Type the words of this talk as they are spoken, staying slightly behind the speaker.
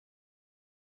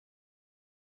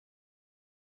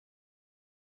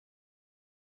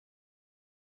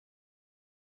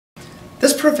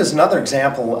proof is another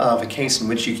example of a case in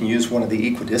which you can use one of the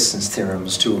equidistance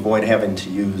theorems to avoid having to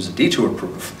use a detour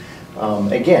proof.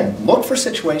 Again, look for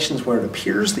situations where it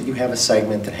appears that you have a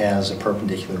segment that has a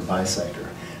perpendicular bisector.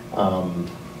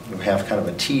 You have kind of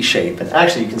a T shape, and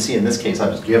actually you can see in this case I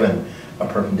was given a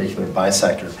perpendicular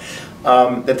bisector.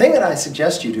 The thing that I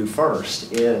suggest you do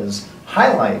first is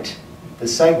highlight the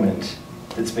segment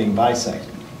that's being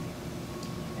bisected.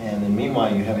 And then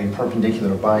meanwhile you have a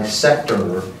perpendicular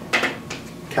bisector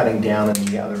cutting down in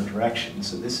the other direction.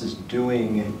 So this is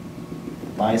doing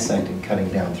bisecting, cutting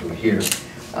down through here.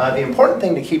 The important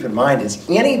thing to keep in mind is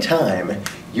anytime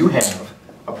you have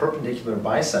a perpendicular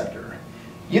bisector,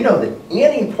 you know that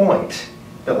any point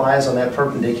that lies on that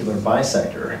perpendicular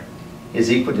bisector is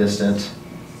equidistant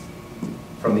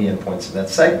from the endpoints of that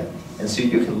segment. And so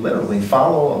you can literally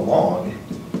follow along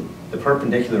the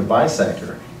perpendicular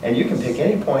bisector, and you can pick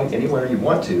any point anywhere you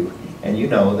want to, and you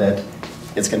know that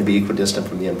it's going to be equidistant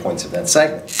from the endpoints of that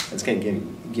segment. It's going to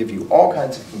give you all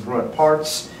kinds of congruent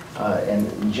parts, and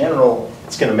in general,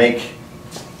 it's going to make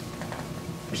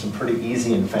for some pretty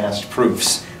easy and fast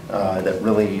proofs that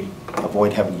really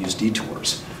avoid having to use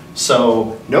detours.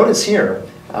 So notice here,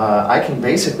 I can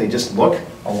basically just look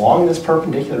along this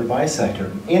perpendicular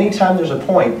bisector. Anytime there's a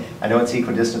point, I know it's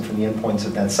equidistant from the endpoints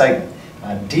of that segment.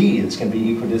 D is going to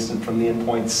be equidistant from the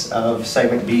endpoints of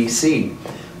segment BC.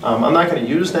 I'm not going to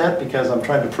use that because I'm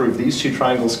trying to prove these two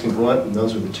triangles congruent, and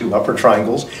those are the two upper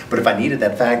triangles, but if I needed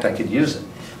that fact, I could use it.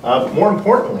 More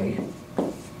importantly,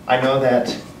 I know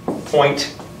that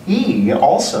point E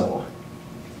also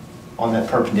on that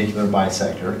perpendicular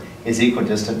bisector is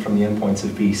equidistant from the endpoints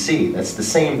of BC. That's the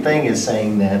same thing as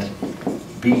saying that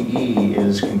BE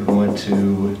is congruent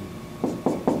to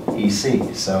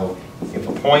EC. So if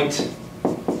a point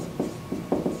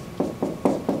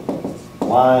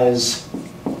lies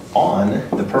on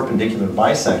the perpendicular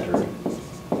bisector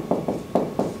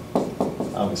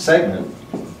of a segment,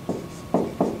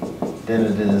 then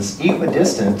it is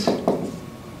equidistant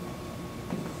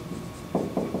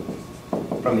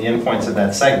from the endpoints of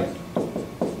that segment.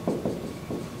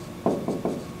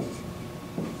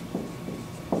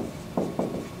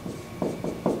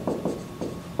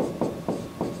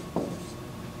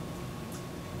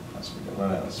 We're going to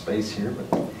run out of space here, but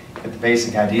get the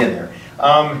basic idea there.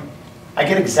 I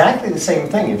get exactly the same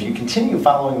thing. If you continue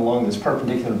following along this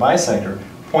perpendicular bisector,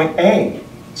 point A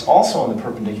is also on the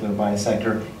perpendicular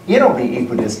bisector. It'll be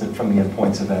equidistant from the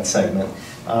endpoints of that segment.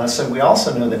 So we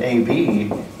also know that AB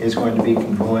is going to be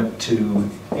congruent to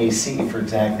AC for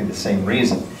exactly the same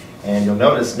reason. And you'll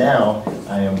notice now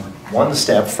I am one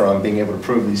step from being able to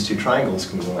prove these two triangles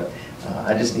congruent.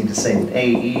 I just need to say that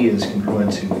AE is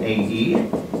congruent to AE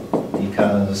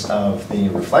because of the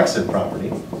reflexive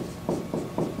property.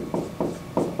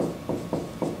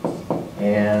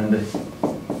 And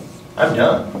I'm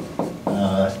done.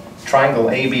 Triangle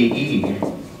ABE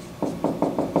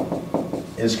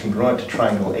is congruent to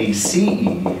triangle ACE,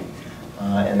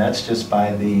 and that's just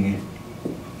by the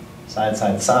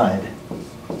side-side-side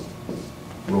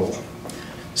rule.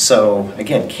 So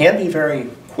again, can be very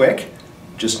quick.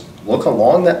 Just look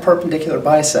along that perpendicular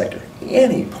bisector.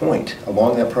 Any point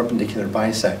along that perpendicular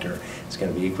bisector is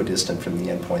going to be equidistant from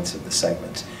the endpoints of the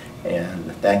segment. And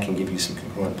that can give you some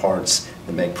congruent parts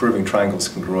that make proving triangles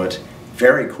congruent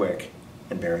very quick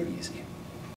and very easy.